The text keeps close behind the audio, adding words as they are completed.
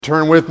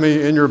Turn with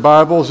me in your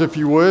Bibles, if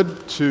you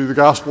would, to the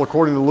Gospel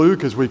according to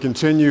Luke as we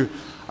continue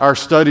our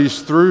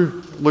studies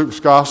through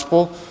Luke's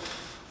Gospel.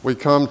 We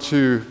come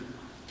to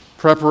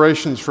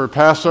preparations for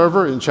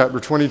Passover in chapter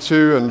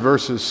 22 and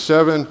verses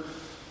 7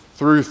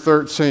 through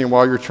 13.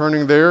 While you're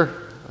turning there,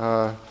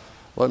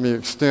 let me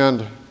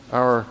extend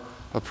our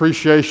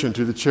appreciation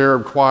to the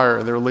cherub choir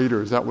and their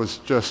leaders. That was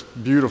just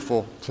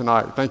beautiful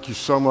tonight. Thank you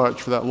so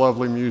much for that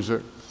lovely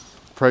music,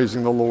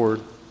 praising the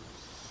Lord.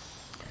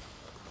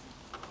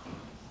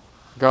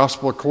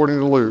 Gospel according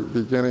to Luke,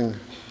 beginning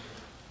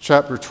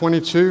chapter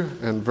 22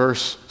 and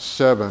verse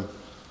 7.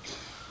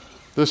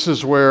 This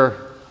is where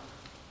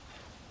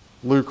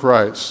Luke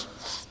writes,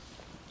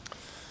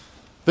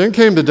 "Then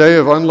came the day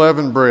of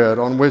unleavened bread,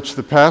 on which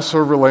the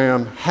Passover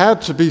lamb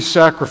had to be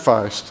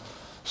sacrificed.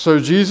 So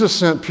Jesus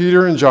sent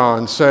Peter and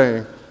John,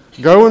 saying,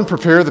 'Go and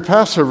prepare the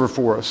Passover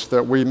for us,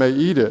 that we may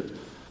eat it.'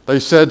 They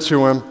said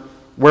to him,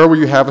 'Where will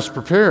you have us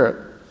prepare it?'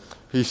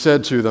 He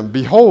said to them,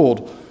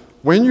 'Behold,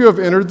 when you have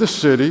entered the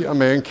city, a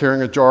man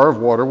carrying a jar of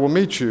water will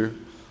meet you.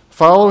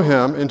 Follow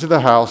him into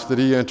the house that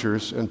he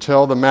enters, and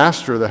tell the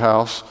master of the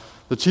house,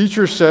 the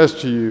teacher says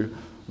to you,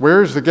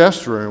 where is the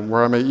guest room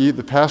where I may eat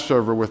the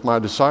Passover with my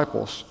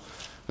disciples?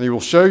 And he will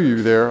show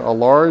you there a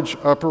large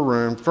upper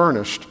room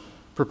furnished.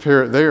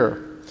 Prepare it there.'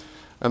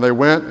 And they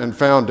went and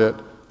found it,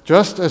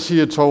 just as he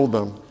had told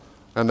them,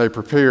 and they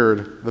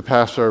prepared the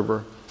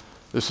Passover."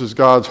 This is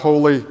God's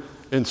holy,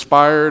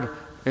 inspired,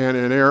 and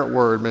inerrant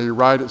word. May He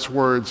write its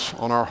words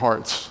on our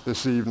hearts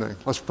this evening.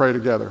 Let's pray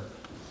together.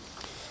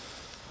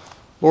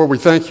 Lord, we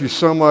thank you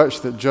so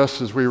much that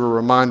just as we were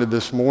reminded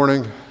this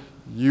morning,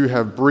 you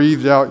have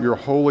breathed out your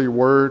holy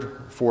word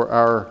for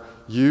our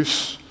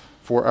use,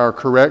 for our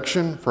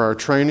correction, for our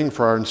training,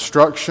 for our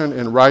instruction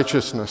in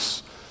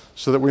righteousness,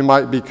 so that we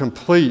might be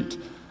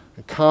complete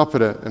and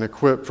competent and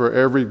equipped for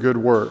every good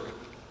work.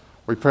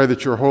 We pray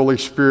that your Holy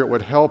Spirit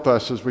would help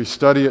us as we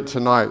study it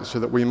tonight, so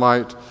that we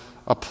might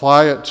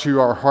apply it to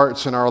our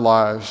hearts and our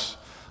lives,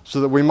 so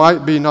that we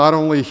might be not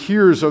only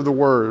hearers of the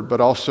word,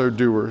 but also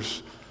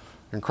doers.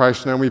 In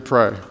Christ's name we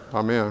pray.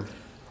 Amen.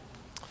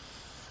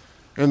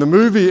 In the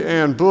movie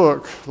and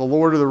book, The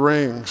Lord of the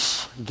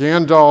Rings,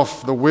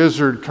 Gandalf the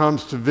wizard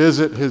comes to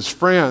visit his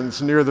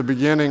friends near the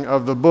beginning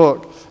of the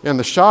book in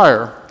the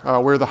Shire,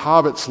 where the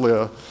hobbits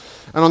live.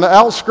 And on the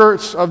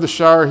outskirts of the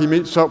Shire, he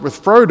meets up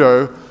with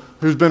Frodo,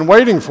 who's been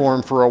waiting for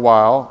him for a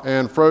while,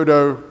 and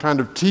Frodo kind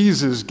of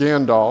teases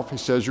Gandalf. He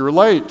says, "You're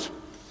late."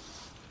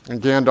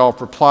 And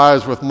Gandalf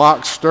replies with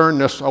mock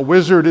sternness, "A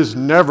wizard is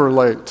never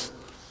late,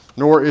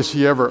 nor is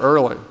he ever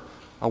early.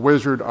 A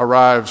wizard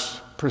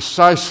arrives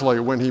precisely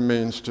when he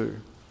means to."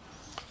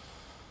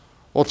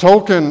 Well,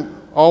 Tolkien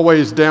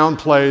always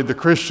downplayed the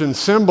Christian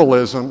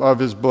symbolism of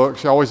his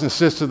books. He always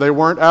insisted they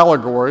weren't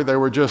allegory, they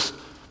were just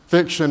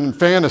fiction and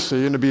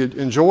fantasy, and to be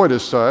enjoyed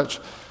as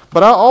such.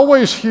 But I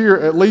always hear,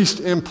 at least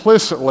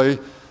implicitly,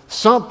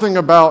 something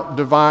about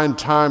divine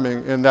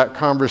timing in that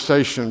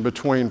conversation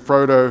between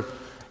Frodo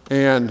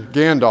and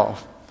Gandalf.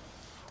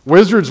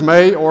 Wizards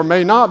may or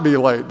may not be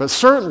late, but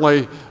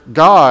certainly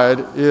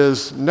God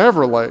is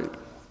never late,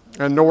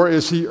 and nor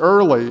is he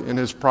early in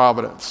his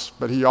providence,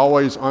 but he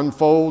always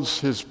unfolds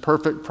his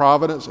perfect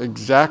providence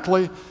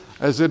exactly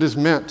as it is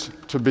meant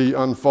to be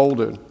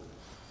unfolded.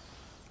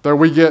 Though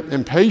we get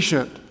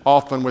impatient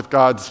often with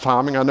God's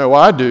timing, I know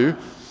I do,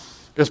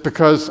 it's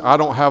because I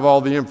don't have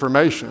all the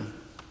information.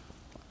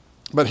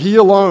 But he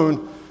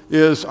alone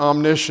is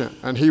omniscient,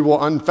 and he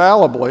will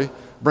infallibly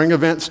bring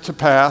events to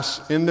pass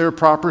in their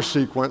proper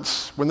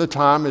sequence when the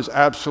time is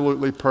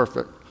absolutely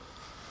perfect.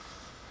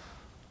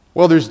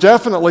 Well, there's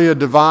definitely a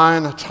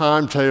divine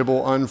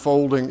timetable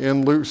unfolding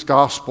in Luke's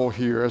gospel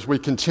here. As we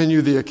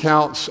continue the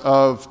accounts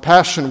of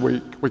Passion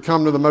Week, we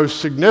come to the most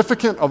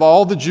significant of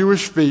all the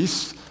Jewish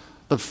feasts,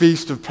 the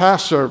Feast of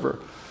Passover.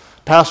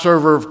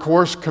 Passover, of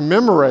course,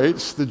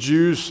 commemorates the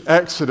Jews'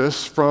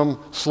 exodus from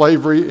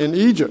slavery in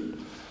Egypt.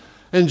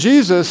 And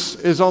Jesus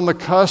is on the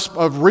cusp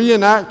of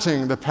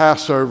reenacting the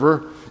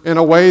Passover in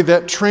a way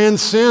that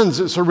transcends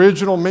its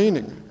original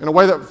meaning, in a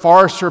way that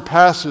far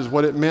surpasses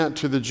what it meant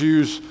to the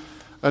Jews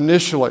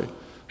initially.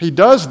 He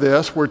does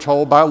this, we're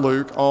told by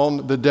Luke,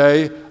 on the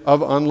day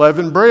of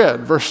unleavened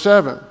bread, verse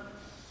 7.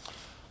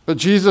 But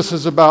Jesus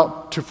is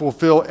about to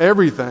fulfill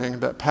everything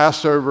that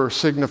Passover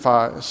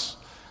signifies.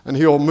 And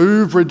he'll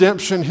move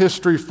redemption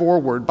history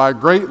forward by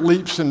great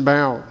leaps and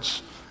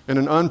bounds in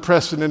an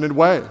unprecedented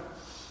way,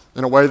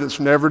 in a way that's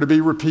never to be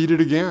repeated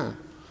again.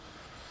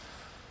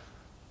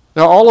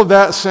 Now, all of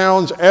that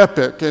sounds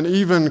epic and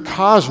even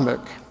cosmic,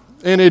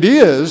 and it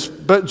is,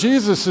 but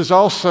Jesus is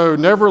also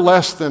never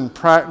less than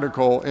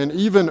practical and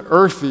even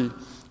earthy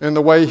in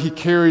the way he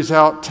carries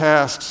out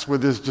tasks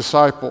with his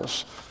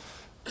disciples.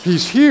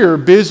 He's here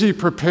busy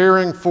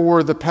preparing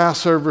for the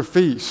Passover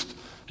feast.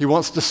 He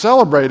wants to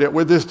celebrate it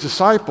with his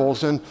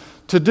disciples, and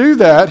to do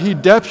that, he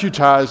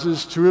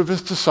deputizes two of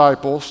his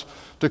disciples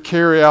to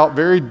carry out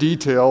very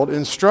detailed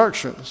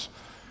instructions.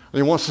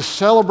 And he wants to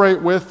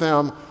celebrate with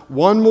them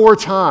one more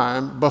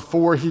time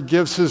before he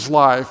gives his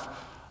life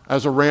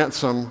as a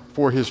ransom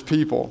for his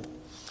people.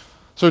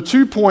 So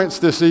 2 points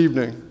this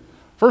evening.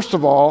 First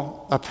of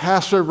all, a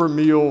Passover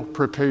meal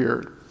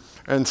prepared.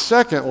 And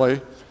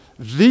secondly,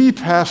 the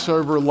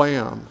Passover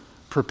lamb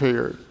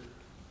prepared.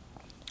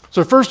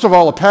 So first of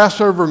all, a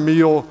Passover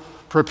meal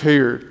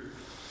prepared.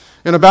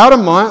 In about a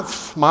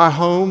month, my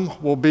home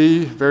will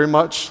be very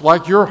much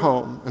like your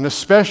home, an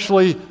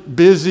especially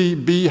busy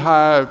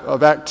beehive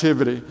of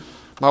activity.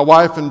 My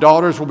wife and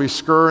daughters will be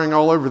scurrying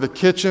all over the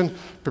kitchen,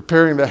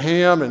 preparing the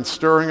ham and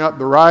stirring up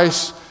the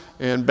rice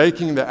and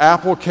baking the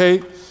apple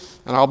cake.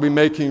 And I'll be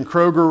making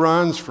Kroger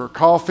runs for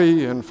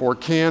coffee and for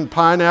canned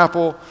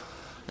pineapple.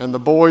 And the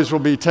boys will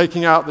be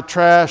taking out the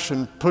trash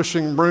and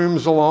pushing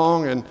brooms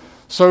along and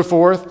so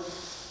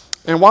forth.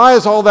 And why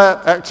is all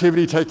that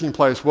activity taking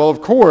place? Well,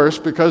 of course,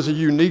 because a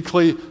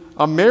uniquely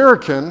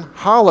American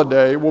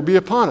holiday will be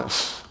upon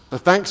us, the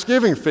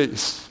Thanksgiving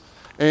feast.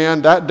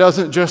 And that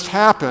doesn't just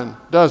happen,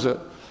 does it?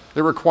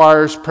 It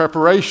requires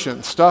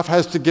preparation. Stuff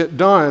has to get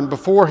done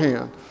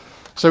beforehand.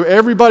 So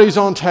everybody's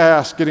on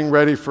task getting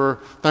ready for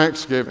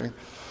Thanksgiving.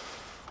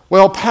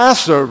 Well,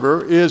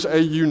 Passover is a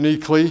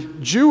uniquely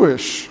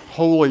Jewish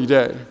holy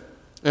day.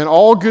 And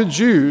all good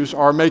Jews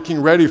are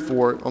making ready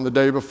for it on the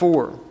day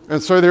before.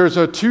 And so there's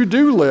a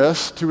to-do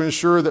list to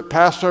ensure that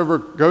Passover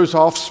goes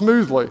off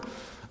smoothly,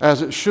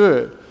 as it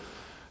should.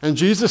 And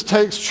Jesus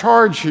takes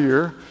charge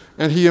here,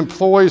 and he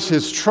employs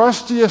his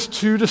trustiest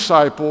 2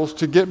 disciples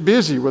to get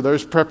busy with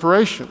those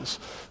preparations.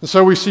 And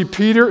so we see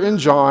Peter and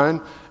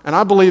John, and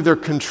I believe they're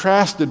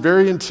contrasted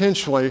very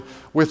intentionally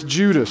with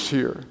Judas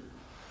here.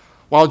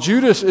 While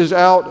Judas is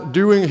out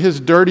doing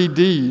his dirty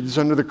deeds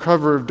under the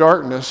cover of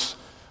darkness,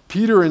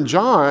 Peter and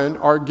John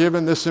are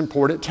given this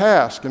important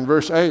task in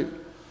verse 8.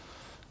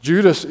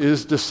 Judas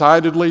is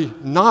decidedly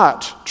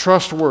not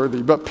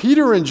trustworthy, but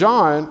Peter and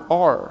John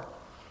are.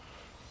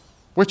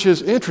 Which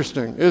is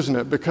interesting, isn't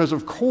it? Because,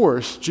 of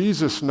course,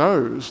 Jesus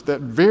knows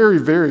that very,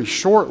 very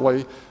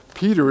shortly,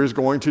 Peter is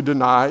going to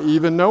deny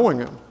even knowing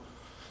him.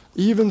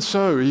 Even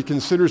so, he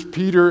considers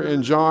Peter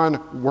and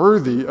John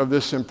worthy of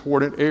this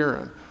important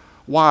errand.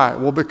 Why?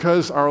 Well,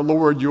 because our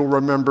Lord, you'll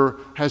remember,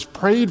 has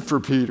prayed for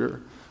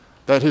Peter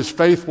that his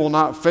faith will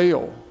not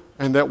fail,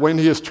 and that when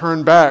he is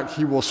turned back,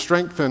 he will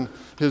strengthen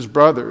his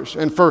brothers.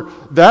 And for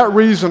that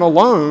reason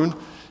alone,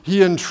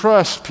 he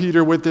entrusts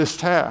Peter with this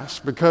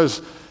task,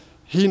 because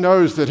he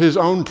knows that his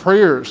own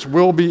prayers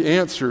will be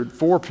answered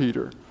for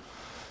Peter.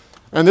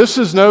 And this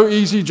is no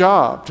easy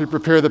job to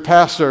prepare the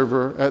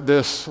Passover at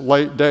this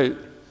late date.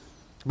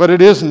 But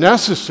it is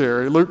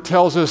necessary. Luke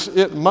tells us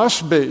it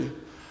must be.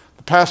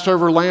 The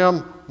Passover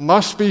lamb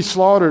must be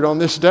slaughtered on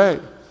this day.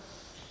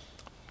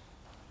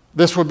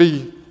 This would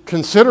be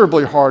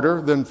considerably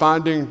harder than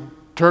finding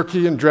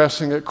turkey and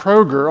dressing at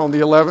Kroger on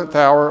the 11th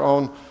hour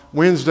on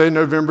Wednesday,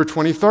 November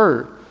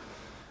 23rd.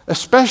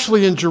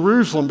 Especially in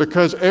Jerusalem,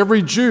 because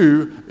every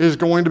Jew is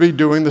going to be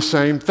doing the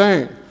same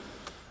thing.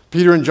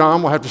 Peter and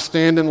John will have to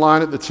stand in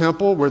line at the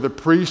temple where the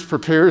priest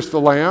prepares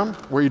the lamb,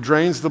 where he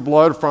drains the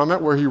blood from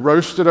it, where he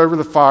roasts it over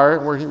the fire,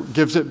 and where he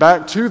gives it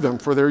back to them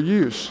for their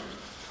use.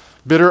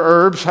 Bitter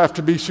herbs have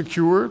to be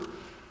secured.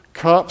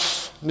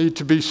 Cups need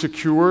to be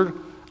secured.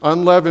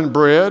 Unleavened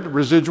bread,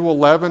 residual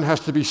leaven,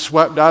 has to be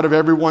swept out of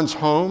everyone's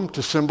home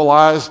to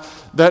symbolize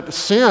that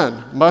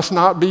sin must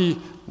not be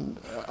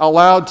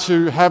allowed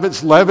to have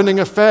its leavening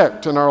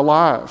effect in our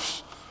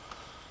lives.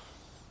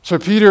 So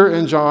Peter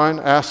and John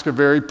ask a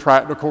very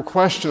practical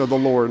question of the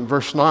Lord in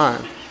verse 9.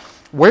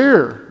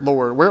 Where,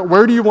 Lord?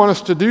 Where do you want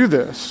us to do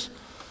this?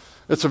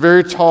 It's a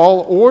very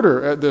tall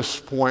order at this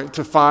point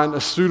to find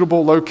a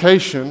suitable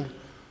location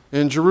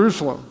in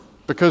Jerusalem,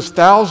 because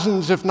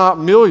thousands, if not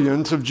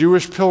millions, of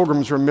Jewish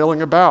pilgrims are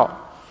milling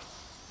about.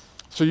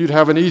 So you'd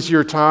have an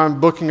easier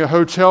time booking a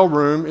hotel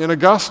room in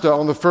Augusta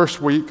on the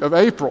first week of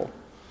April.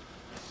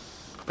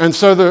 And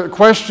so the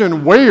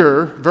question,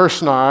 where,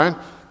 verse 9,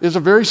 is a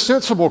very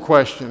sensible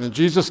question. And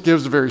Jesus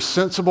gives a very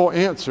sensible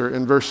answer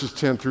in verses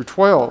 10 through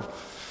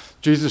 12.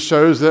 Jesus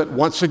shows that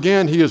once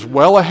again, he is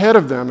well ahead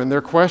of them in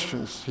their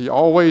questions. He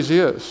always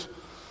is.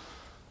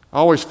 I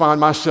always find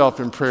myself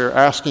in prayer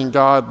asking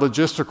God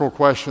logistical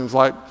questions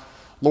like,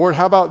 Lord,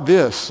 how about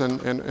this?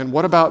 And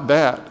what about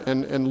that?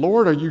 And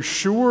Lord, are you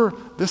sure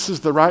this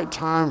is the right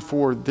time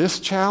for this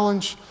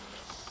challenge?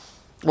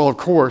 Well, of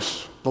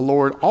course, the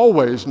Lord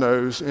always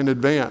knows in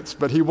advance,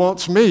 but he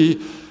wants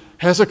me,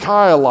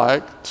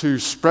 Hezekiah-like, to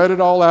spread it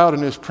all out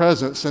in his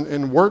presence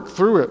and work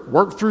through it,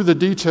 work through the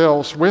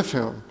details with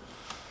him.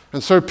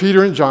 And so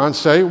Peter and John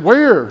say,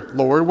 where,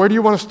 Lord? Where do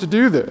you want us to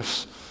do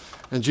this?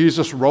 And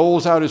Jesus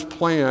rolls out his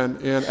plan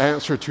in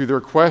answer to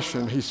their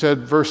question. He said,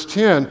 verse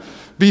 10,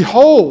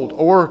 behold,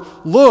 or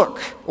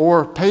look,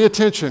 or pay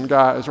attention,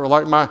 guys, or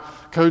like my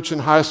coach in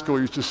high school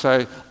used to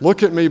say,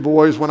 look at me,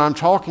 boys, when I'm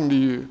talking to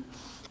you.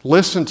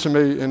 Listen to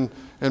me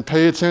and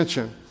pay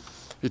attention.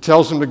 He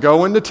tells them to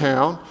go into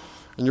town,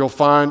 and you'll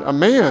find a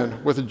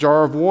man with a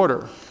jar of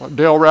water, what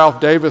Dale Ralph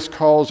Davis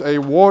calls a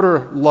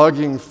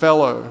water-lugging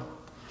fellow.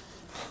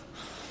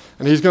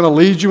 And he's going to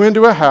lead you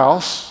into a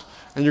house,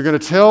 and you're going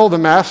to tell the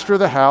master of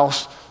the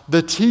house,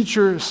 the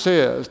teacher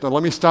says. Now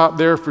let me stop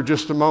there for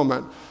just a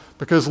moment.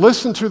 Because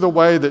listen to the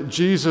way that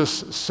Jesus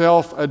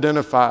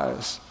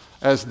self-identifies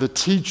as the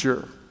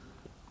teacher,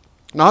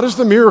 not as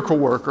the miracle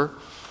worker,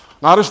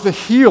 not as the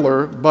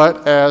healer,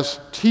 but as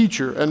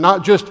teacher. And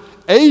not just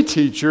a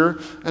teacher,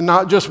 and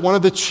not just one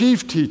of the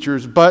chief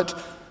teachers, but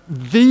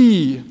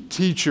the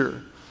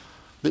teacher.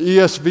 The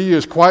ESV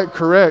is quite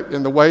correct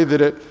in the way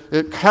that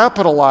it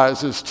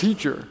capitalizes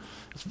teacher.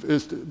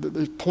 It's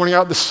pointing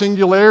out the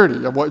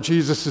singularity of what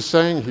Jesus is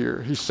saying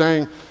here. He's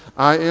saying,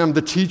 I am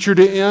the teacher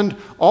to end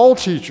all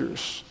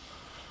teachers.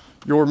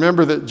 You'll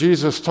remember that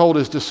Jesus told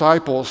his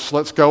disciples,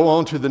 let's go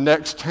on to the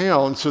next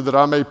town so that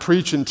I may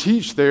preach and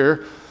teach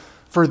there,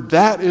 for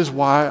that is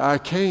why I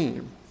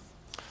came.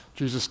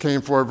 Jesus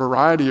came for a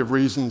variety of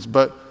reasons,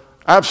 but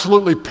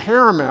absolutely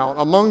paramount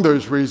among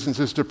those reasons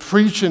is to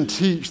preach and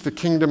teach the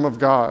kingdom of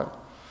God.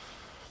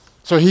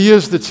 So he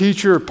is the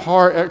teacher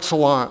par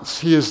excellence.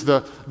 He is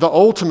the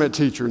ultimate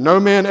teacher. No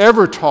man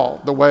ever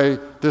taught the way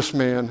this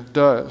man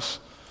does.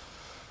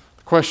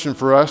 The question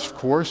for us, of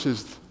course,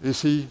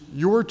 is he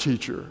your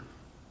teacher?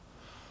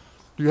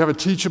 Do you have a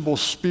teachable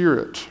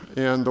spirit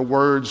in the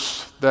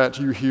words that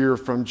you hear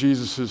from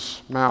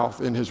Jesus' mouth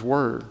in his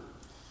word?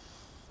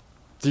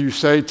 Do you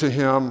say to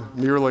him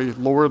merely,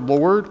 Lord,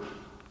 Lord?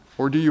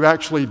 Or do you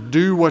actually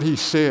do what he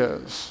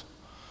says?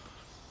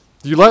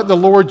 Do you let the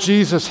Lord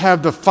Jesus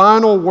have the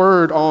final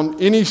word on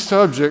any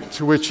subject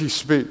to which he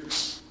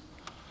speaks?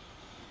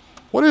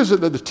 What is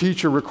it that the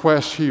teacher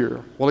requests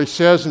here? Well, he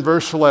says in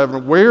verse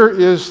 11, where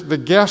is the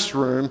guest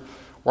room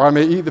where I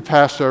may eat the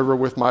Passover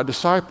with my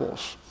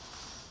disciples?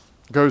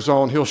 Goes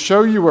on, he'll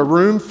show you a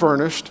room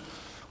furnished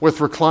with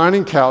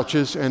reclining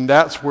couches, and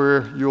that's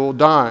where you'll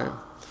dine.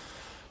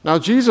 Now,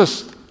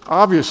 Jesus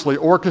obviously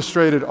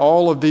orchestrated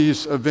all of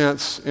these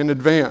events in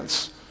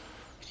advance.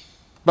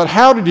 But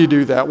how did he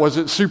do that? Was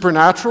it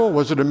supernatural?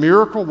 Was it a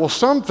miracle? Well,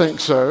 some think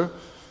so.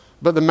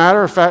 But the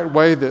matter-of-fact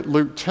way that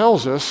Luke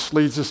tells us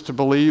leads us to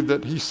believe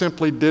that he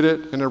simply did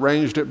it and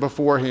arranged it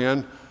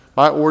beforehand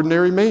by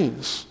ordinary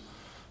means.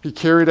 He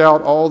carried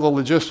out all the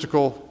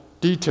logistical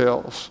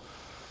details.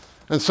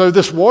 And so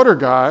this water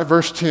guy,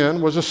 verse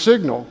 10, was a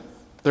signal.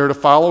 They're to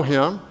follow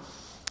him.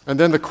 And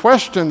then the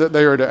question that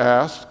they are to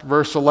ask,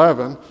 verse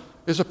 11,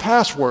 is a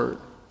password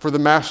for the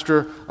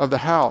master of the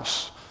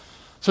house.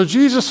 So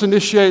Jesus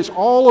initiates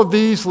all of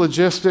these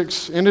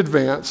logistics in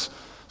advance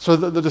so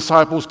that the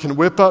disciples can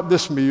whip up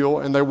this meal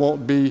and they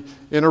won't be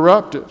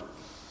interrupted.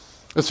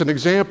 It's an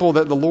example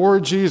that the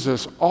Lord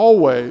Jesus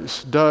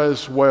always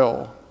does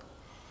well.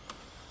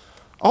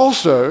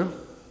 Also,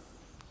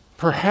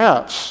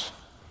 perhaps,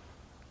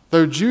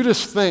 though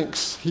Judas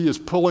thinks he is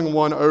pulling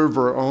one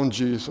over on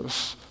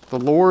Jesus, the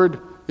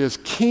Lord is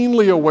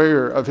keenly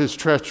aware of his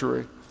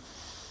treachery.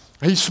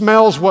 He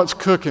smells what's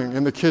cooking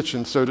in the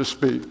kitchen, so to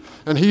speak.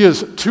 And he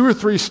is 2 or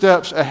 3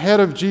 steps ahead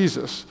of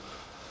Jesus.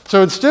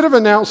 So instead of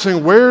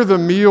announcing where the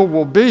meal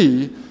will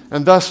be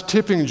and thus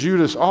tipping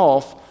Judas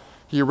off,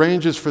 he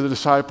arranges for the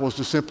disciples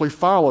to simply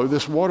follow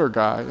this water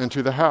guy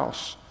into the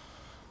house.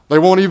 They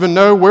won't even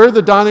know where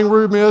the dining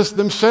room is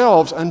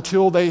themselves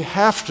until they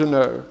have to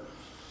know.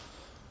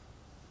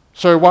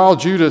 So while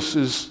Judas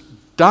is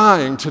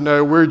dying to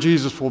know where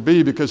Jesus will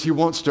be because he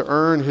wants to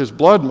earn his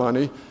blood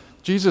money,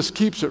 Jesus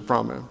keeps it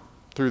from him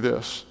through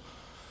this.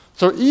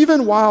 So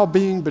even while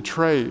being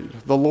betrayed,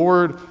 the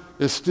Lord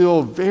is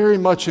still very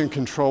much in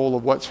control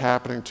of what's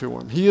happening to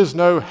him. He is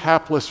no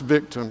hapless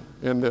victim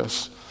in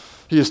this.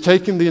 He is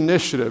taking the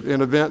initiative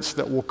in events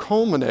that will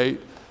culminate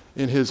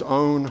in his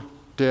own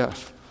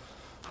death.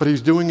 But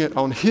he's doing it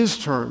on his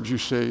terms, you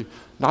see,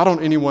 not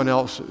on anyone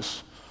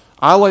else's.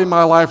 I lay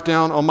my life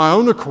down on my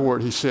own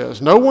accord, he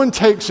says. No one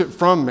takes it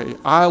from me.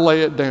 I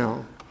lay it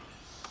down.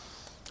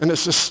 And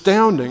it's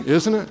astounding,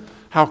 isn't it,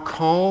 how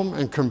calm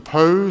and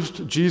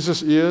composed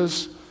Jesus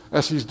is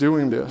as he's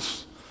doing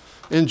this.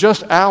 In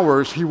just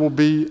hours, he will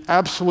be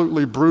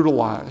absolutely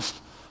brutalized,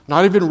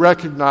 not even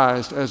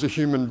recognized as a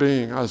human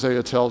being,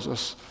 Isaiah tells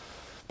us.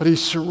 But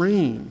he's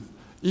serene,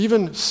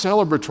 even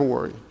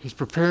celebratory. He's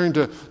preparing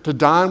to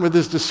dine with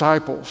his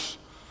disciples.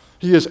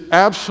 He is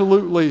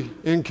absolutely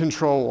in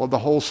control of the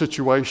whole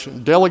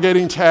situation,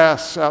 delegating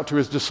tasks out to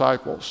his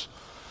disciples.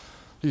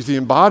 He's the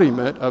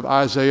embodiment of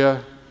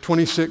Isaiah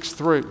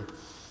 26:3.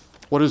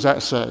 What does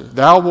that say?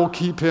 Thou wilt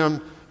keep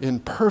him in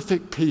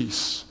perfect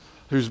peace,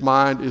 whose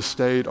mind is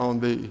stayed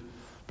on thee,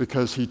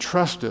 because he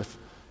trusteth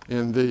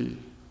in thee.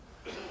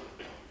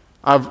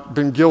 I've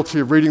been guilty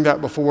of reading that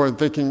before and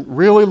thinking,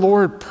 really,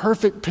 Lord,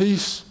 perfect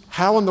peace?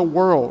 How in the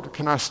world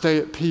can I stay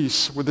at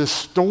peace with this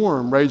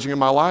storm raging in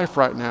my life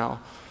right now?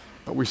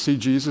 But we see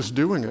Jesus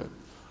doing it,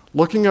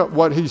 looking at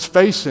what he's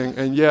facing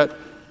and yet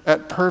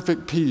at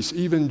perfect peace,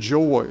 even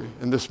joy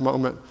in this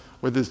moment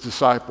with his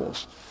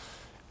disciples.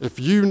 If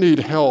you need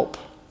help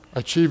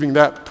achieving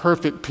that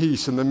perfect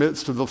peace in the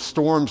midst of the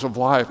storms of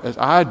life, as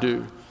I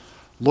do,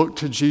 look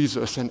to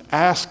Jesus and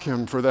ask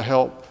him for the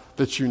help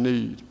that you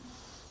need.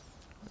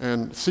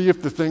 And see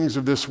if the things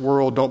of this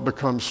world don't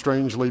become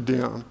strangely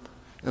dim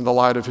in the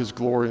light of his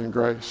glory and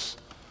grace.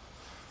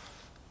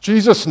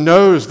 Jesus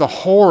knows the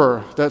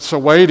horror that's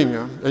awaiting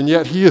him, and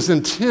yet he is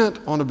intent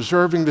on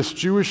observing this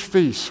Jewish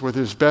feast with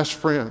his best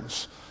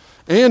friends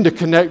and to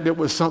connect it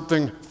with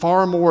something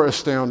far more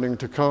astounding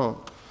to come.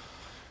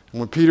 And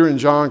when Peter and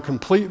John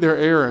complete their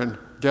errand,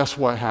 guess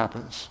what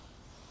happens?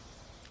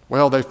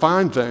 Well, they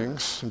find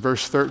things, in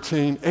verse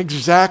 13,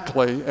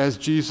 exactly as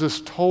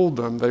Jesus told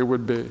them they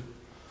would be.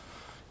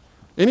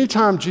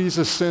 Anytime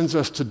Jesus sends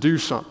us to do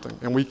something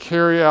and we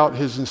carry out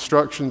his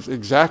instructions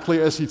exactly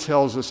as he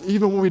tells us,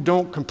 even when we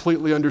don't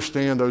completely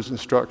understand those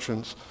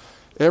instructions,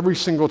 every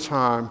single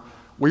time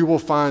we will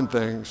find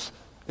things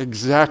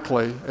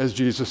exactly as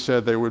Jesus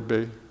said they would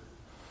be.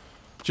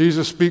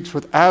 Jesus speaks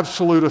with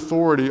absolute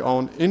authority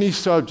on any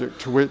subject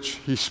to which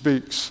he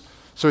speaks,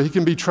 so he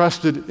can be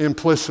trusted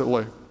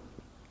implicitly.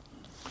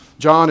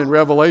 John in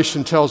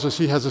Revelation tells us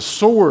he has a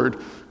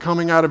sword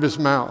coming out of his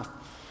mouth.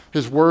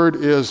 His word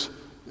is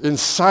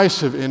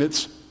incisive and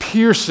it's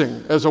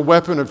piercing as a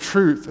weapon of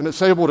truth, and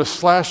it's able to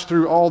slash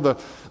through all the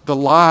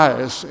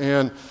lies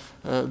and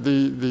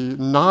the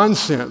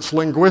nonsense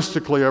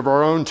linguistically of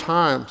our own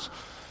times.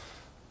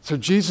 So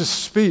Jesus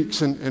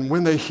speaks, and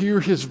when they hear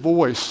his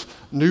voice,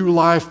 new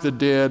life the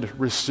dead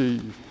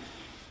receive.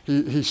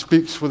 He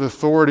speaks with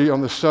authority on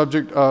the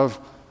subject of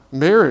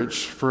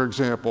marriage, for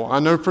example. I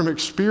know from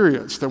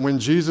experience that when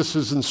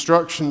Jesus'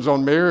 instructions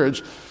on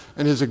marriage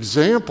and his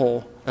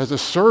example as a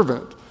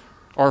servant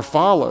are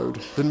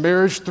followed, then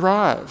marriage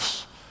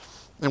thrives.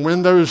 And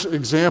when those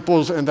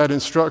examples and that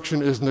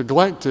instruction is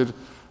neglected,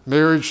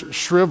 marriage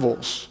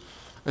shrivels.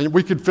 And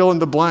we could fill in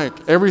the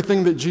blank.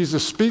 Everything that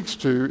Jesus speaks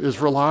to is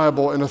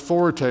reliable and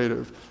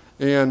authoritative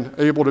and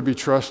able to be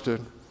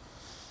trusted.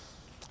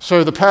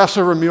 So the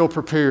Passover meal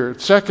prepared.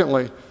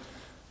 Secondly,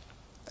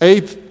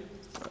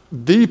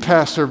 the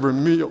Passover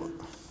meal.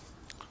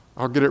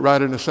 I'll get it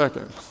right in a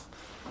second.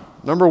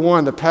 Number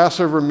one, the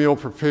Passover meal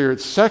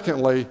prepared.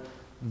 Secondly,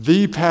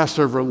 the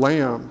Passover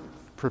lamb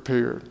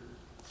prepared.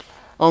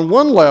 On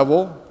one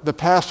level, the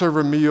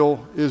Passover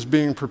meal is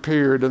being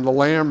prepared and the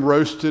lamb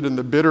roasted and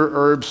the bitter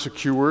herbs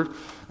secured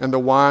and the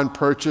wine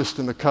purchased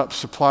and the cups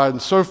supplied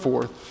and so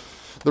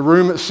forth. The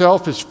room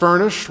itself is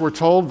furnished, we're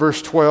told,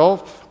 verse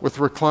 12, with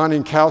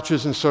reclining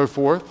couches and so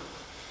forth.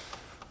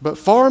 But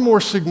far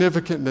more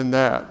significant than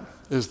that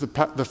is the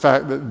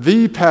fact that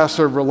the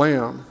Passover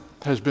lamb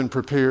has been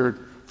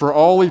prepared for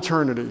all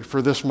eternity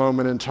for this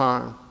moment in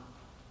time.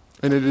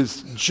 And it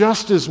is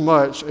just as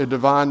much a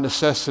divine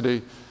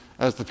necessity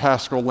as the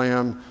paschal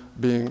lamb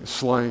being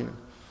slain.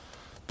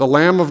 The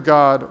Lamb of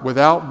God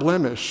without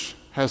blemish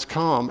has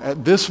come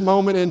at this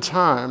moment in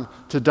time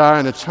to die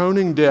an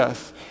atoning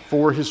death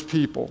for his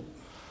people.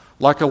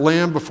 Like a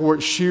lamb before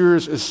its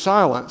shears is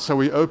silent, so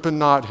he opened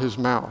not his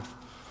mouth.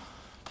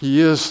 He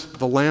is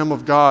the Lamb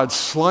of God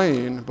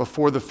slain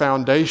before the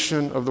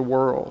foundation of the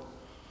world.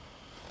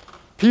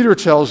 Peter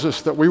tells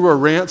us that we were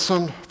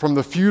ransomed from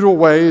the feudal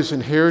ways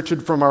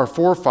inherited from our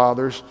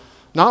forefathers,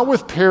 not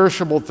with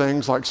perishable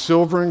things like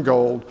silver and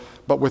gold,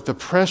 but with the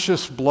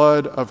precious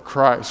blood of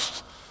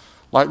Christ,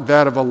 like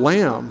that of a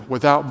lamb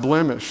without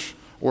blemish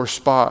or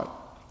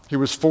spot. He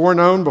was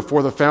foreknown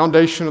before the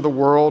foundation of the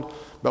world,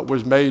 but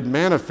was made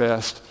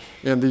manifest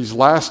in these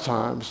last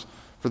times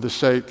for the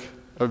sake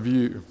of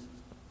you.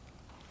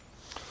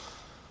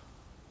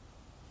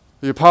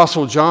 The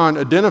Apostle John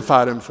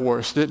identified him for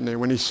us, didn't he,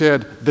 when he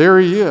said, "There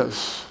he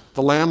is,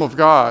 the Lamb of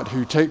God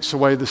who takes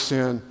away the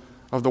sin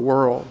of the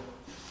world."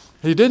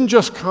 He didn't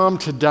just come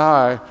to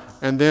die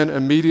and then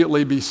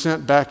immediately be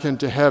sent back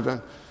into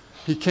heaven.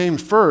 He came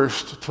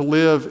first to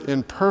live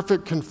in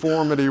perfect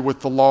conformity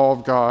with the law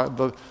of God,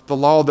 the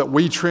law that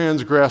we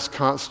transgress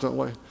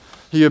constantly.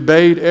 He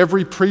obeyed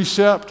every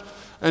precept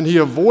and he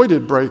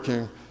avoided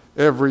breaking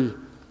every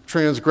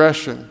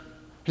transgression.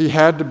 He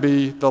had to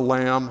be the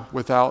lamb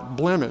without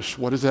blemish.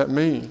 What does that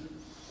mean?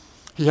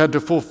 He had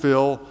to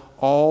fulfill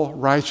all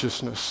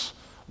righteousness.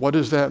 What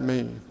does that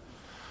mean?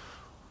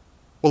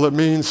 Well, it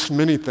means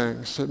many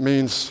things. It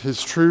means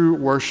his true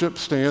worship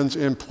stands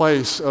in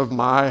place of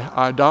my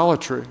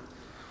idolatry,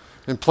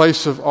 in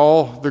place of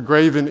all the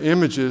graven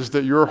images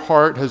that your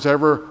heart has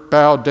ever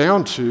bowed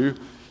down to.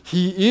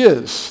 He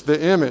is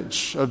the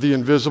image of the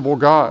invisible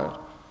God.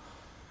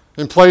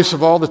 In place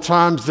of all the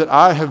times that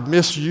I have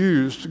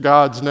misused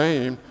God's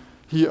name,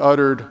 he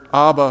uttered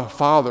Abba,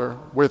 Father,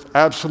 with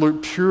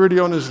absolute purity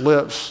on his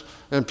lips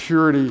and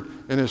purity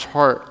in his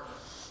heart.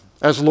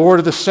 As Lord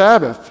of the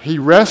Sabbath, he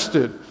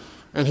rested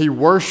and he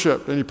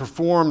worshiped and he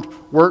performed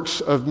works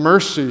of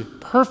mercy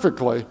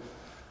perfectly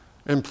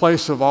in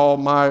place of all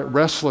my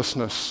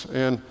restlessness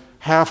and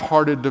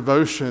half-hearted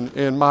devotion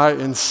and my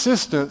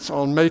insistence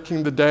on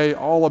making the day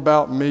all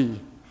about me.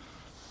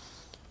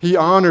 He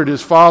honored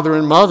his father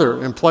and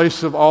mother in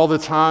place of all the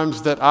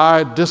times that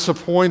I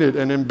disappointed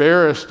and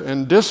embarrassed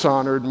and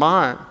dishonored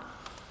mine.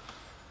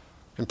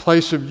 In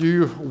place of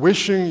you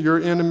wishing your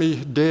enemy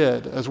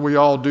dead, as we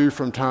all do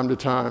from time to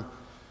time,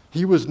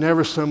 he was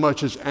never so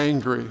much as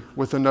angry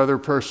with another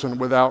person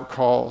without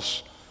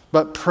cause,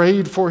 but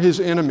prayed for his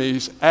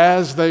enemies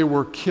as they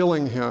were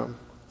killing him.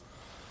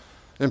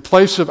 In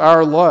place of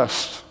our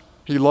lust,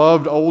 He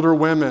loved older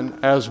women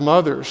as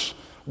mothers,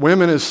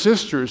 women as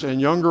sisters,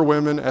 and younger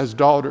women as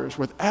daughters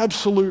with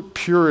absolute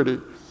purity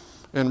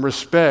and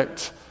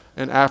respect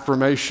and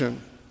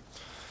affirmation.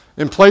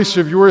 In place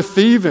of your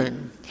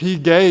thieving, he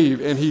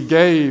gave and he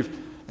gave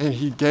and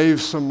he gave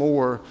some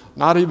more,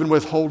 not even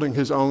withholding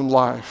his own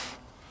life.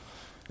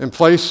 In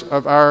place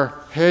of our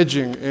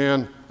hedging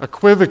and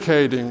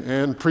equivocating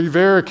and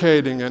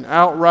prevaricating and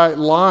outright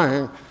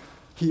lying,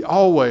 he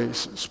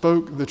always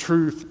spoke the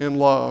truth in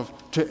love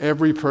to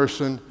every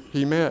person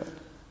he met.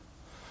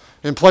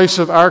 In place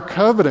of our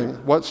coveting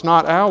what's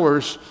not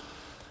ours,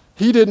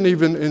 he didn't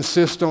even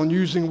insist on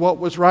using what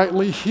was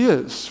rightly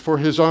his for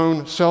his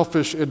own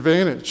selfish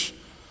advantage.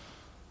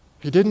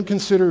 He didn't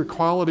consider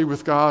equality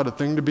with God a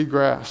thing to be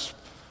grasped,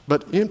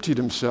 but emptied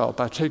himself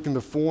by taking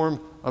the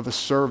form of a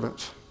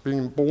servant,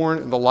 being born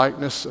in the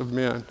likeness of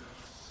men.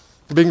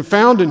 Being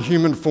found in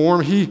human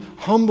form, he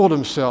humbled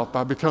himself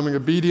by becoming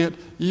obedient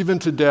even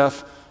to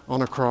death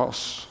on a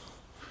cross.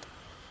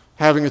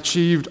 Having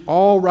achieved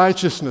all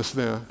righteousness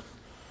then,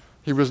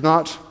 he was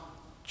not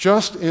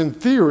just in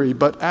theory,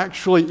 but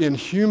actually in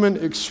human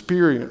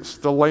experience,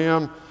 the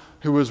Lamb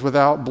who was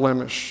without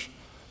blemish,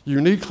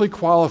 uniquely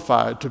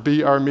qualified to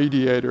be our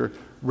mediator,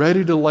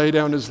 ready to lay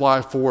down his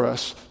life for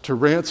us, to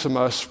ransom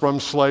us from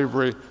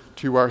slavery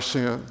to our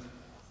sin.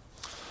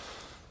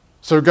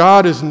 So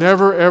God is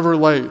never, ever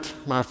late,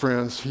 my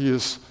friends. He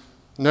is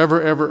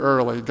never, ever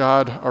early.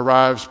 God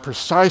arrives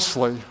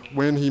precisely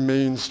when he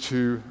means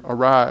to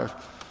arrive.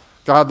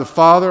 God the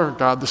Father,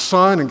 God the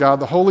Son, and God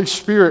the Holy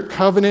Spirit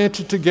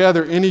covenanted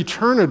together in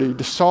eternity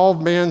to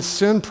solve man's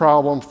sin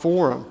problem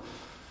for him.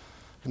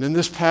 And in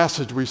this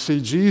passage we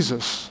see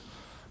Jesus,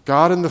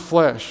 God in the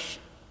flesh,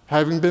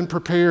 having been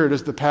prepared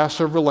as the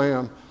Passover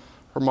lamb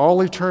from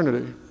all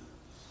eternity,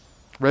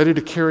 ready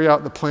to carry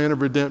out the plan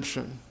of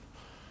redemption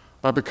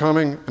by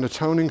becoming an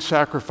atoning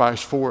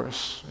sacrifice for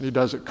us. And he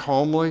does it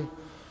calmly,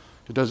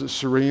 he does it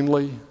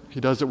serenely, he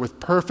does it with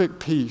perfect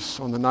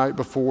peace on the night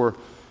before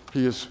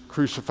he is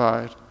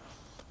crucified,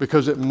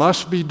 because it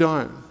must be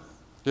done.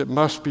 It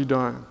must be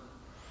done.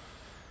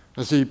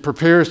 As he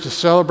prepares to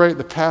celebrate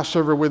the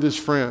Passover with his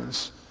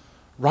friends,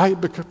 right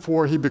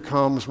before he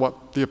becomes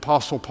what the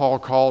Apostle Paul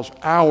calls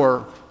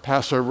our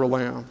Passover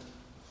lamb,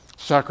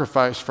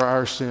 sacrifice for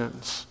our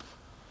sins.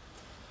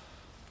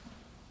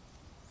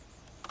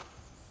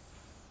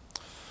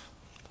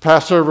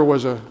 Passover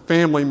was a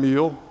family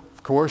meal.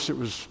 Of course, it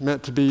was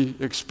meant to be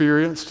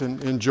experienced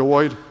and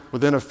enjoyed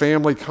within a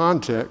family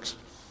context.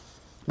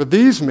 But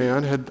these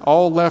men had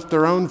all left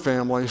their own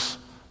families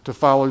to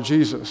follow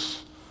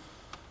Jesus.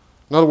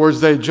 In other words,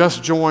 they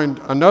just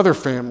joined another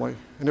family,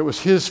 and it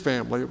was his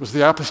family. It was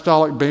the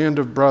apostolic band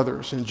of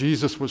brothers, and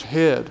Jesus was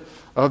head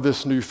of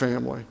this new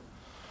family.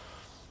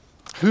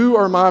 Who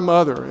are my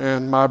mother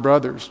and my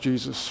brothers?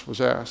 Jesus was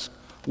asked.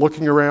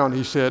 Looking around,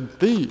 he said,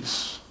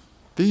 These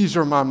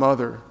are my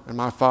mother and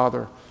my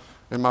father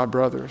and my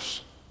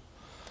brothers.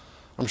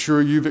 I'm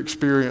sure you've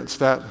experienced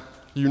that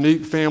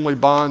unique family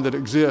bond that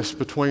exists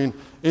between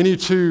any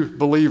two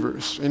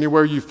believers,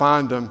 anywhere you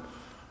find them,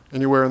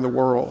 anywhere in the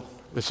world.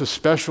 It's a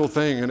special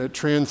thing, and it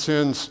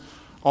transcends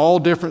all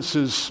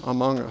differences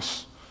among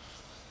us.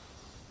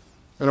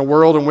 In a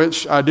world in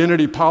which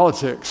identity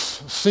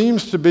politics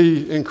seems to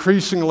be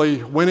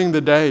increasingly winning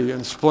the day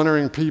and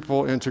splintering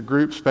people into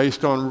groups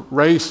based on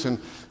race and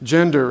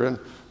gender and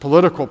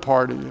political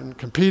party and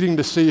competing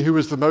to see who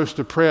is the most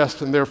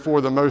oppressed and therefore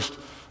the most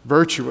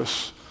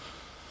virtuous,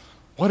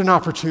 what an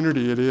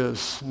opportunity it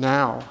is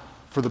now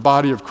for the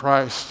body of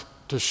Christ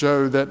to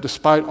show that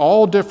despite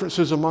all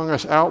differences among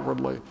us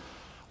outwardly,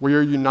 we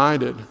are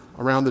united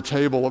around the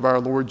table of our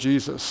Lord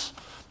Jesus.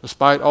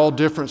 Despite all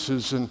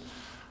differences in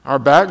our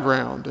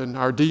background and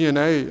our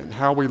DNA and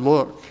how we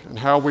look and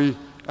how we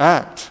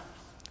act,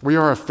 we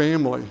are a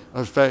family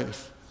of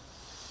faith.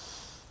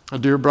 A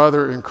dear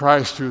brother in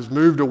Christ who has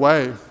moved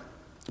away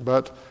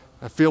but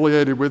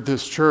affiliated with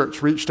this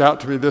church reached out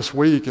to me this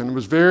week and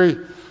was very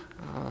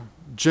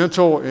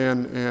gentle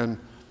and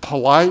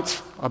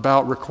polite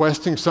about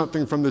requesting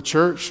something from the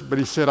church, but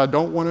he said, I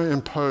don't want to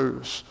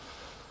impose.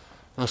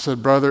 I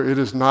said, brother, it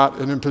is not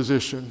an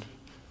imposition.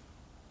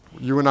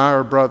 You and I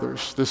are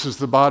brothers. This is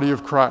the body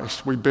of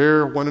Christ. We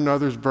bear one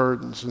another's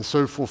burdens and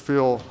so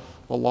fulfill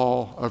the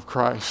law of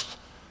Christ.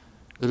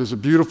 It is a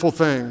beautiful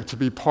thing to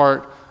be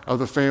part of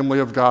the family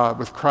of God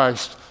with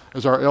Christ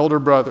as our elder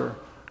brother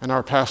and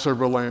our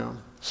Passover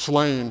lamb,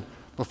 slain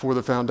before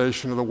the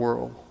foundation of the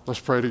world. Let's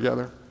pray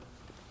together.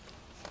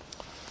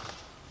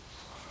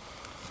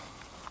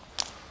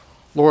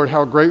 Lord,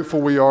 how grateful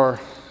we are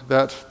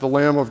that the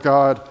Lamb of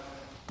God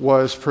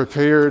was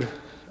prepared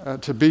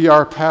to be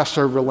our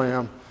Passover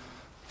lamb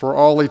for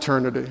all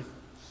eternity.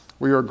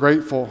 We are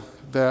grateful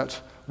that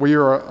we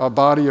are a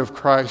body of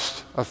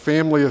Christ, a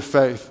family of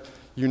faith,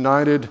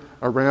 united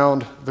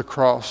around the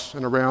cross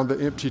and around the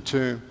empty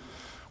tomb.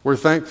 We're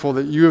thankful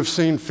that you have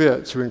seen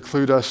fit to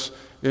include us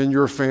in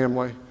your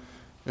family.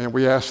 And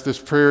we ask this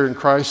prayer in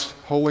Christ's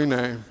holy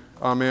name.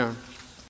 Amen.